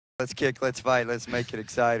Let's kick, let's fight, let's make it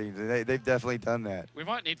exciting. They've definitely done that. We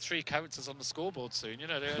might need 3 characters on the scoreboard soon. You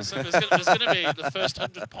know, there's going to be the first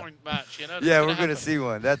 100-point match. You know. Yeah, we're going to see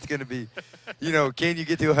one. That's going to be, you know, can you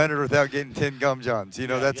get to 100 without getting 10 gum johns? You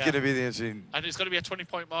know, that's going to be the interesting. And it's going to be a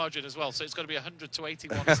 20-point margin as well, so it's going to be 100 to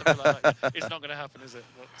 81 or something like that. It's not going to happen, is it?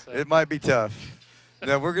 But, it might be tough.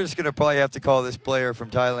 Now, we're just going to probably have to call this player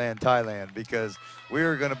from Thailand, because we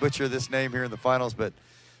are going to butcher this name here in the finals, but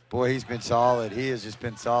boy, he's been solid. He has just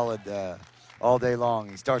been solid all day long.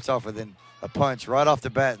 He starts off with a punch right off the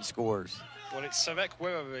bat and scores. Well, it's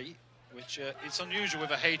Sawekwharee, which it's unusual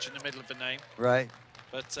with a H in the middle of the name. Right.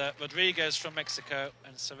 But Rodrigués from Mexico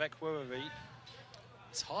and Sawekwharee.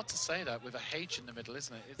 It's hard to say that with a H in the middle,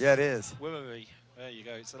 isn't it? Yeah, it is. Waree. There you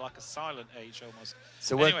go. It's like a silent H almost.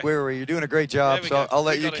 Sawekwharee, you're doing a great job, so I'll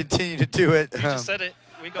let you continue to do it. You just said it.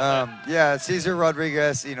 We got that. Yeah, Cesar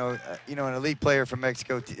Rodrigués, you know, an elite player from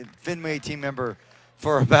Mexico, Fenway team member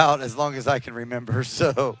for about as long as I can remember.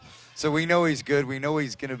 So we know he's good. We know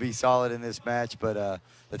he's going to be solid in this match. But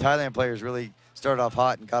the Thailand players really started off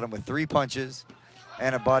hot and got him with 3 punches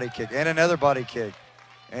and a body kick and another body kick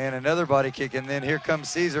and another body kick. And then here comes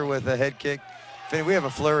Cesar with a head kick. We have a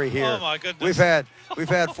flurry here. Oh my goodness! We've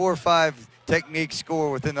had 4 or 5 techniques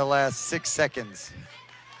score within the last 6 seconds.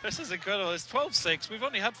 This is incredible. It's 12-6. We've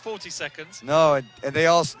only had 40 seconds. No, and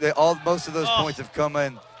most of those points have come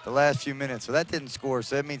in the last few minutes. So that didn't score.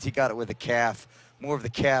 So that means he got it with a calf, more of the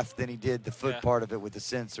calf than he did the foot part of it with the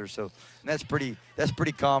sensor. So and that's pretty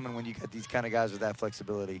common when you got these kind of guys with that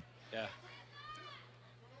flexibility. Yeah.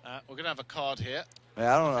 We're gonna have a card here.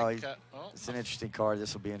 Yeah, I don't know. It's an interesting card.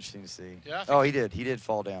 This will be interesting to see. Yeah. Oh, he did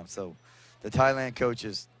fall down. So the Thailand coach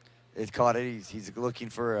is caught it. He's looking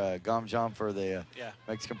for a gom jam for the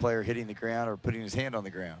Mexican player hitting the ground or putting his hand on the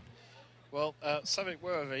ground. Well,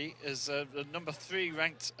 Sawekwharee is the number 3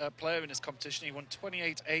 ranked player in this competition. He won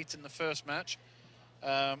 28-8 in the first match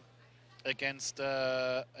against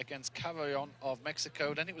Carrion of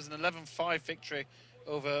Mexico. Then it was an 11-5 victory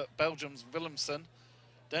over Belgium's Willemsen.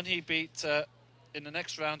 Then he beat, in the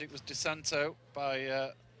next round, it was DeSanto by,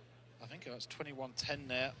 I think it was 21-10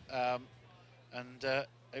 there.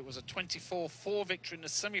 It was a 24-4 victory in the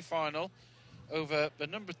semi-final over the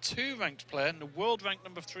number 2 ranked player and the world ranked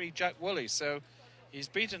number 3 Jack Woolley. So he's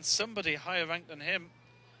beaten somebody higher ranked than him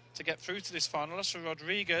to get through to this final. That's for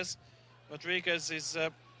Rodrigués. Rodrigués is,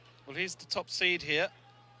 well, he's the top seed here.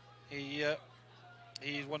 He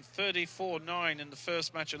won 34-9 in the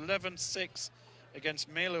first match, 11-6 against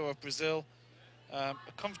Melo of Brazil. A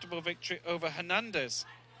comfortable victory over Hernandez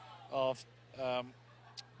of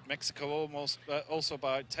Mexico, also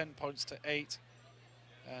by 10 points to 8.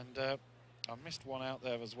 And I missed one out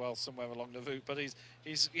there as well somewhere along the route, but he's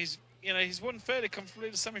won fairly comfortably.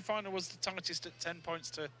 The semi-final was the tightest at 10 points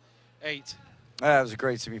to 8. That was a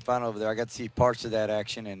great semi-final over there. I got to see parts of that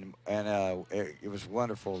action, and it was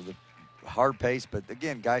wonderful. The hard pace, but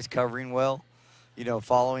again, guys covering well, you know,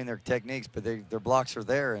 following their techniques, but their blocks are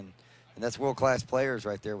there, and that's world-class players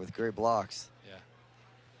right there with great blocks. Yeah.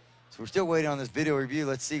 So we're still waiting on this video review.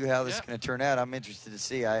 Let's see how this is going to turn out. I'm interested to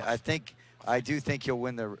see. I do think he'll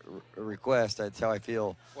win the request. That's how I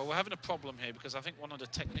feel. Well, we're having a problem here because I think one of the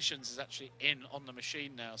technicians is actually on the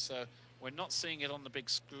machine now, so we're not seeing it on the big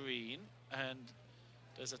screen. And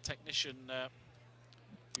there's a technician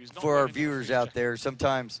who's not. For our viewers out there,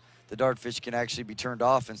 sometimes the dartfish can actually be turned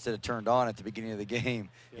off instead of turned on at the beginning of the game,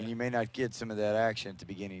 and you may not get some of that action at the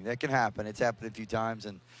beginning. That can happen. It's happened a few times,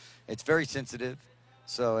 and it's very sensitive.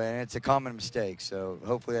 So, and it's a common mistake. So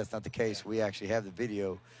hopefully that's not the case. We actually have the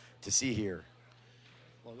video to see here.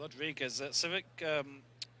 Well, Rodrigués,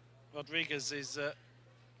 Rodrigués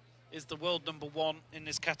is the world number 1 in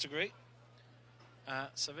this category.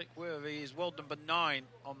 Sawekwharee is world number 9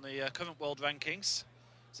 on the current world rankings.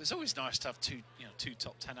 So it's always nice to have two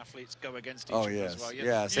top 10 athletes go against each other as well. You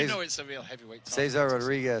know it's a real heavyweight. Cesar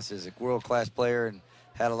Rodrigués is a world-class player and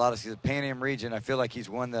had a lot of the Pan Am region. I feel like he's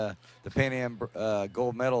won the Pan Am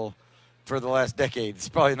gold medal for the last decade. It's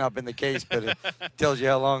probably not been the case, but it tells you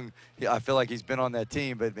how long I feel like he's been on that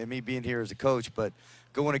team. But me being here as a coach, but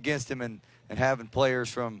going against him and having players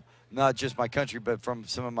from not just my country, but from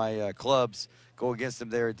some of my clubs go against him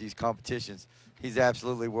there at these competitions. He's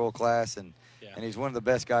absolutely world-class, and he's one of the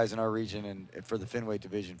best guys in our region and for the Fenway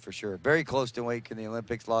division for sure. Very close to Wake in the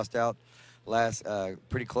Olympics, lost out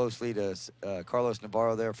pretty closely to Carlos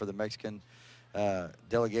Navarro there for the Mexican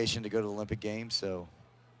delegation to go to the Olympic Games. So.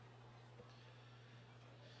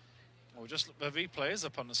 Well, just the replay is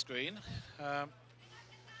up on the screen.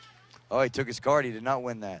 Oh, he took his card. He did not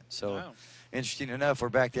win that. So, interesting enough, we're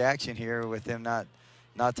back to action here with him not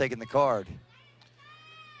taking the card.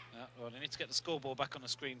 Well, they need to get the scoreboard back on the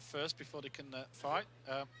screen first before they can fight.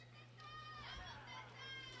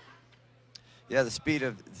 Yeah, the speed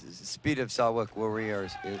of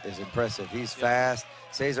Sawekwharee is impressive. He's fast.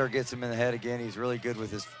 Cesar gets him in the head again. He's really good with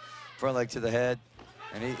his front leg to the head,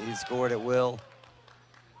 and he scored at will.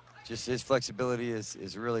 Just his flexibility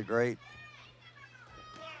is really great.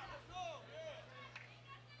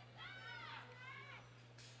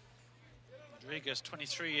 Rodrigués,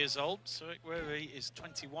 23 years old. Sawekwharee is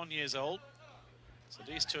 21 years old. So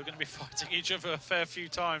these two are going to be fighting each other a fair few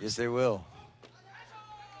times. Yes, they will.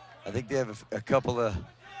 I think they have a couple of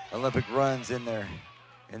Olympic runs in their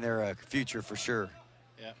future for sure.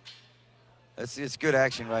 Yeah. It's good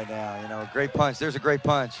action right now. You know, a great punch. There's a great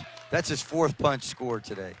punch. That's his 4th punch scored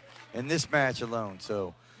today in this match alone.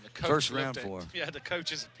 So first round for him. Yeah, the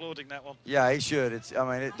coach is applauding that one. Yeah, he should.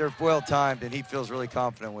 They're well timed, and he feels really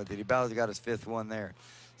confident with it. He about got his 5th one there.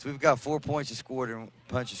 So we've got 4 punches scored in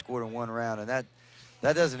 1 round, and that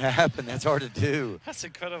doesn't happen. That's hard to do. That's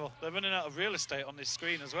incredible. They're running out of real estate on this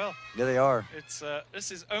screen as well. Yeah, they are. It's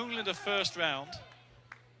this is only the first round.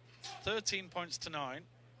 13 points to 9. And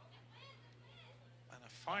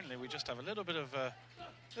finally, we just have a little bit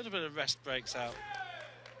of rest breaks out.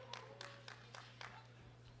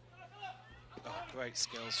 Oh, great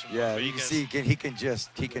skills from Rodrigués. You can see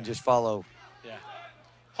he can just follow. Yeah,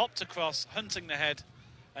 hopped across, hunting the head,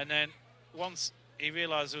 and then once he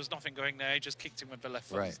realized there was nothing going there, he just kicked him with the left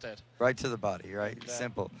foot instead. Right to the body, right? And,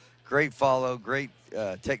 simple. Great follow, great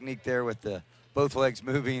technique there with both legs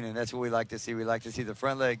moving, and that's what we like to see. We like to see the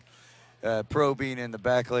front leg probing and the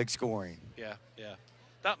back leg scoring. Yeah, yeah.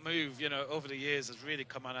 That move, you know, over the years has really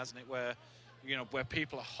come on, hasn't it? Where, you know, where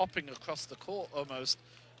people are hopping across the court almost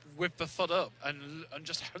with the foot up and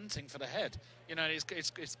just hunting for the head. You know,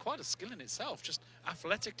 it's quite a skill in itself, just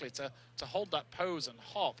athletically to hold that pose and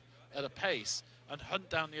hop at a pace and hunt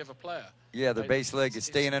down the other player. Yeah, the base leg is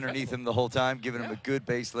staying underneath him the whole time, giving him a good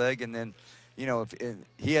base leg, and then, you know, if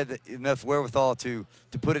he had enough wherewithal to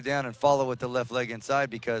put it down and follow with the left leg inside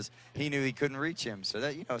because he knew he couldn't reach him. So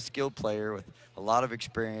that, you know, a skilled player with a lot of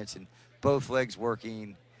experience and both legs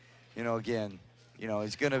working, you know, again, you know,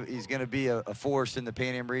 he's gonna be a force in the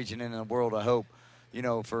Pan Am region and in the world, I hope, you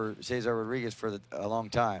know, for Cesar Rodrigués for a long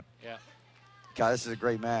time. Yeah. God, this is a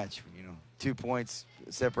great match. You know, 2 points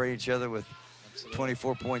separate each other with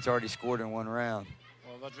 24 points already scored in 1 round.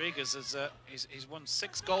 Well, Rodrigués has he's won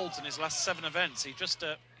 6 golds in his last 7 events. He just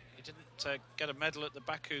he didn't get a medal at the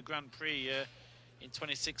Baku Grand Prix in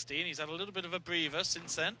 2016. He's had a little bit of a breather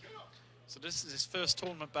since then. So this is his first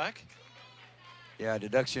tournament back. Yeah,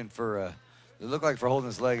 deduction for it looked like for holding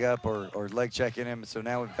his leg up or leg checking him. So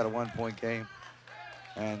now we've got a 1-point game,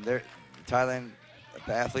 and there, Thailand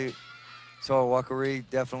athlete Sawekwharee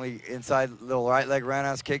definitely inside little right leg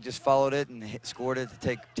roundhouse kick, just followed it and scored it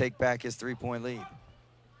to take back his 3-point lead.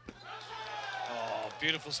 Oh,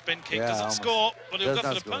 beautiful spin kick. Doesn't score, but he'll go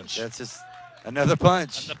for the punch. That's just another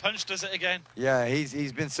punch. And the punch does it again. Yeah,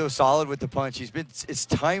 he's been so solid with the punch. It's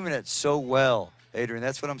timing it so well, Adrian.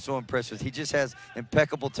 That's what I'm so impressed with. He just has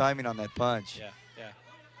impeccable timing on that punch. Yeah, yeah.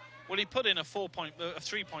 Well, he put in a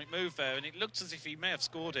 3-point move there, and it looked as if he may have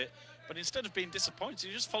scored it. But instead of being disappointed,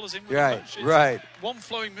 he just follows in with a punch. It's one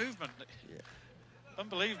flowing movement. Yeah.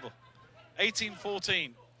 Unbelievable.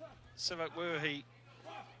 18-14. Sawekwharee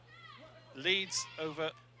leads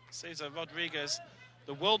over Cesar Rodrigués.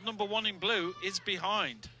 The world #1 in blue is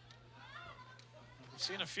behind. We've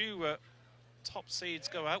seen a few top seeds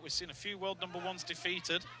go out. We've seen a few world #1s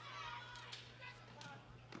defeated.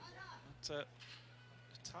 But, the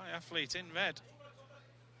Thai athlete in red.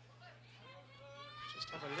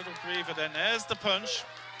 Have a little breather then. There's the punch.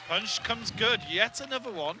 Punch comes good. Yet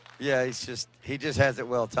another one. Yeah, he just has it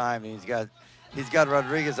well timed. He's got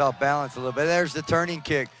Rodrigués off balance a little bit. There's the turning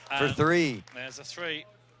kick for 3. There's a 3.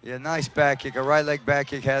 Yeah, nice back kick. A right leg back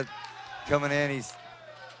kick coming in. He's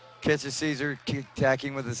catches Cesar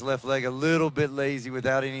attacking with his left leg, a little bit lazy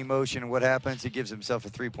without any motion. And what happens? He gives himself a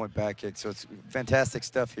 3-point back kick. So it's fantastic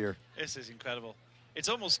stuff here. This is incredible. It's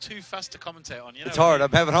almost too fast to commentate on. You know, it's hard.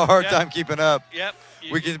 I'm having a hard time keeping up. Yep.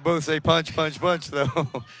 We can both say punch, punch, punch, though.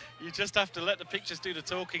 You just have to let the pictures do the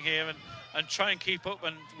talking here and try and keep up.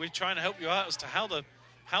 And we're trying to help you out as to how the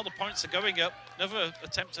points are going up. Another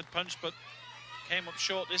attempted punch, but came up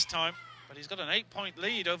short this time. But he's got an 8-point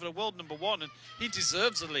lead over the world #1, and he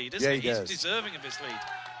deserves a lead, isn't he? He's deserving of his lead.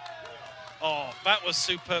 Oh, that was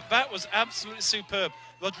superb. That was absolutely superb.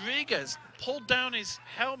 Rodrigués pulled down his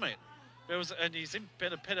helmet. And he's in a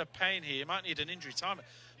bit of pain here. He might need an injury time.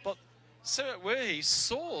 But Sawekwharee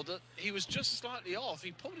saw that he was just slightly off.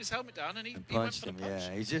 He pulled his helmet down and he punched went for him. the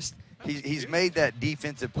punch. Yeah, he's made that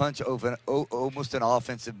defensive punch over almost an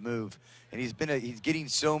offensive move, and he's getting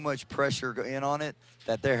so much pressure in on it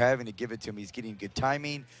that they're having to give it to him. He's getting good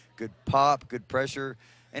timing, good pop, good pressure,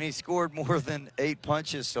 and he scored more than 8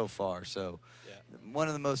 punches so far. So, one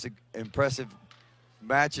of the most impressive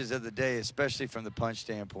matches of the day, especially from the punch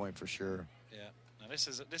standpoint, for sure. Yeah. Now this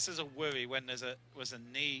is a worry when was a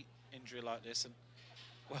knee injury like this, and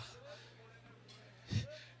well,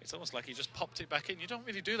 it's almost like he just popped it back in. You don't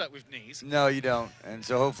really do that with knees. No, you don't. And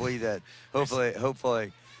so hopefully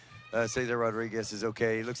Cesar Rodriguez is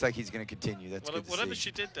okay. It looks like he's going to continue. That's good to whatever see.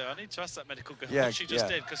 she did there, I need to ask that medical girl Yeah, what she just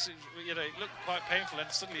did, because you know it looked quite painful, and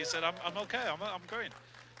suddenly he said, "I'm okay. I'm going.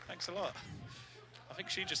 Thanks a lot." I think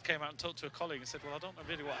she just came out and talked to a colleague and said, "Well, I don't know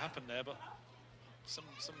really what happened there, but some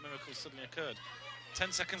miracle suddenly occurred."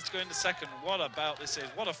 10 seconds to go in the second. What a bout this is.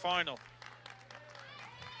 What a final.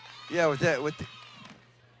 Yeah,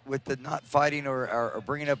 with the not fighting or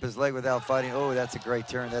bringing up his leg without fighting. Oh, that's a great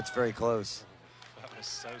turn. That's very close. That was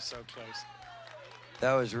so close.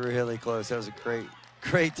 That was really close. That was a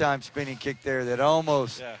great time spinning kick there that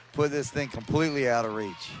almost put this thing completely out of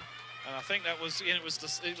reach. And I think that was, it was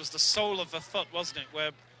the sole of the foot, wasn't it?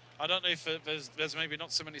 Where I don't know if there's maybe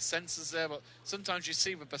not so many sensors there, but sometimes you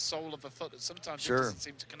see with the sole of the foot that sometimes it doesn't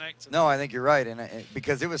seem to connect. No, I think you're right, and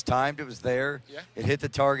because it was timed, it was there. Yeah. It hit the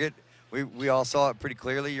target. We all saw it pretty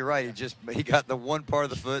clearly. You're right. He got the one part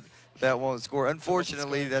of the foot that won't score.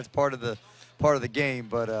 Unfortunately, that's part of the game.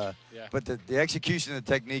 But the execution and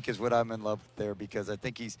the technique is what I'm in love with there, because I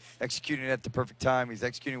think he's executing at the perfect time. He's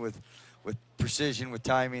executing with precision, with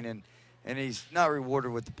timing, and he's not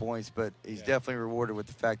rewarded with the points, but he's definitely rewarded with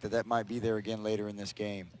the fact that might be there again later in this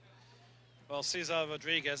game. Well, Cesar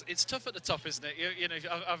Rodriguez, it's tough at the top, isn't it? You know,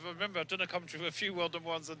 I remember I've done a commentary with a few World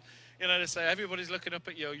 #1s, and you know, they say everybody's looking up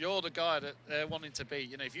at you. You're the guy that they're wanting to be.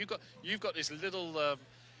 You know, if you've got this little,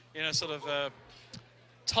 you know, sort of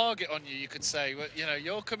target on you, you could say. You know,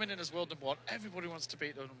 you're coming in as World #1. Everybody wants to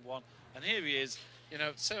beat the #1, and here he is. You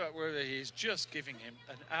know, Sawekwharee is just giving him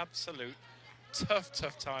an absolute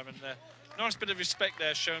tough time, and nice bit of respect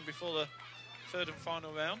there shown before the third and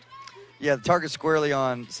final round. Yeah, the target squarely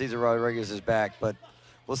on Cesar Rodriguez's back, but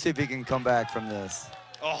we'll see if he can come back from this.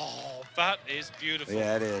 Oh, that is beautiful.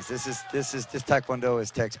 Yeah, it is. This Taekwondo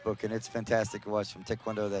is textbook, and it's fantastic to watch from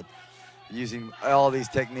Taekwondo that using all these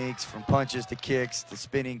techniques, from punches to kicks to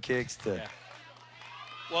spinning kicks to. Yeah.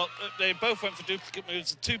 Well, they both went for duplicate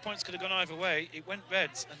moves. 2 points could have gone either way. It went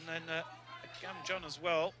reds, and then again, John as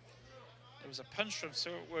well. There was a punch from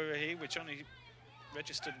Sawekwharee, which only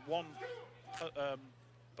registered one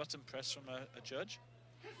button press from a judge.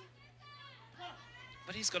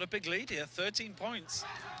 But he's got a big lead here, 13 points.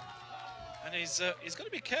 And he's got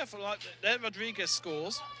to be careful. Like there, Rodriguez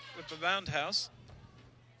scores with the roundhouse.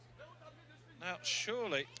 Now,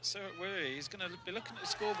 surely, Sawekwharee, he's going to be looking at the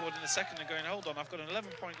scoreboard in a second and going, hold on, I've got an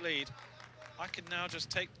 11-point lead. I can now just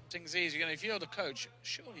take things easy. You know, if you're the coach,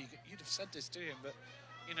 surely you'd have said this to him, but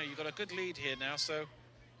you know, you've got a good lead here now, so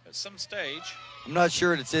at some stage... I'm not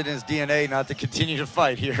sure it's in his DNA not to continue to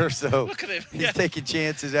fight here, so... Look at him. He's taking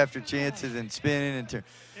chances after chances and spinning and...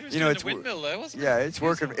 You know, it's windmill there, wasn't it? Yeah, it's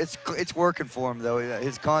working. It's working for him, though.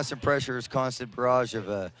 His constant pressure, his constant barrage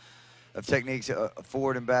of techniques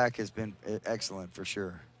forward and back has been excellent, for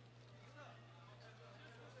sure.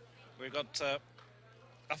 We've got...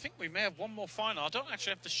 I think we may have one more final. I don't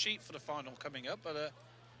actually have the sheet for the final coming up, but...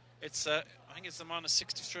 It's I think it's the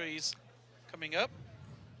 -63s coming up.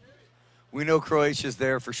 We know Croatia's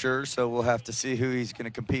there for sure, so we'll have to see who he's going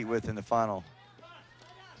to compete with in the final.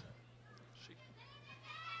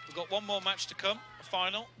 We've got one more match to come, a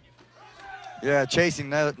final. Yeah, chasing,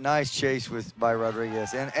 nice chase by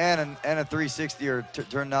Rodriguez, and a 360 or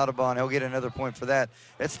turn Nautaban. He'll get another point for that.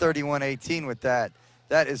 It's 31-18 with that.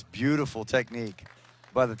 That is beautiful technique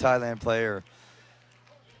by the Thailand player.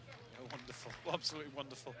 Oh, wonderful, absolutely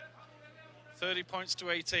wonderful. 30 points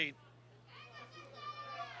to 18.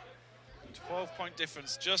 12-point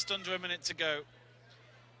difference, just under a minute to go.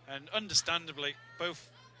 And understandably, both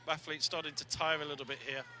athletes starting to tire a little bit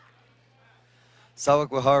here.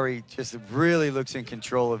 Sawekwharee just really looks in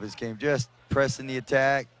control of his game, just pressing the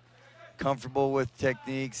attack, comfortable with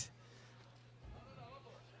techniques.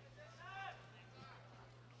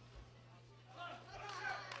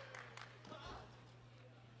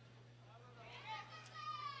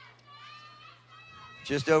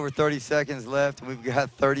 Just over 30 seconds left. We've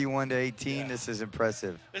got 31-18. Yeah. This is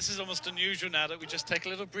impressive. This is almost unusual now that we just take a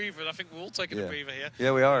little breather. And I think we're all taking a breather here.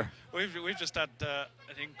 Yeah, we are. We've just had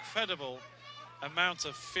an incredible amount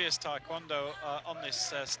of fierce taekwondo on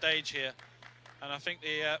this stage here, and I think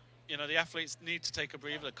the you know, the athletes need to take a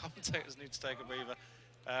breather. The commentators need to take a breather.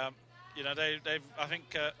 You know, I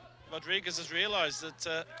think Rodriguez has realised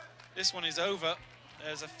that this one is over.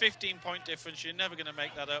 There's a 15-point difference. You're never going to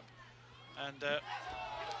make that up. And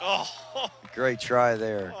great try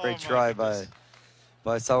there. Oh, great try goodness.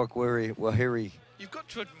 by Sawekwharee. You've got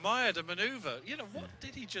to admire the manoeuvre. You know, what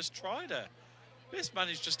did he just try there? This man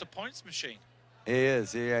is just a points machine. He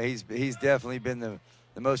is. Yeah, he's definitely been the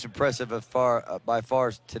most impressive by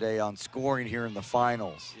far today on scoring here in the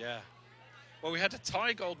finals. Yeah. Well, we had a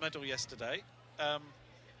Thai gold medal yesterday.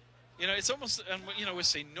 You know, it's almost, and you know, we're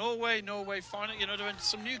seeing Norway final. You know, there are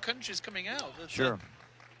some new countries coming out. Sure.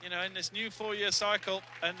 You know, in this new 4-year cycle,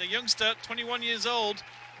 and the youngster, 21 years old,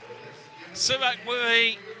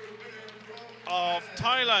 Sawekwharee of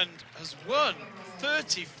Thailand, has won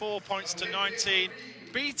 34 points to 19,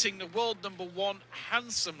 beating the world #1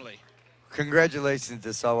 handsomely. Congratulations to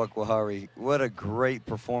Sawekwharee. What a great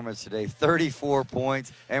performance today. 34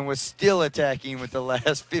 points and was still attacking with the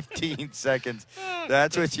last 15 seconds.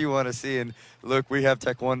 That's what you want to see. And look, we have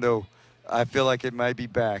Taekwondo. I feel like it might be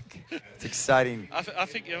back. It's exciting. I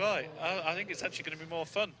think you're right. I think it's actually going to be more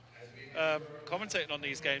fun commentating on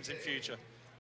these games in future.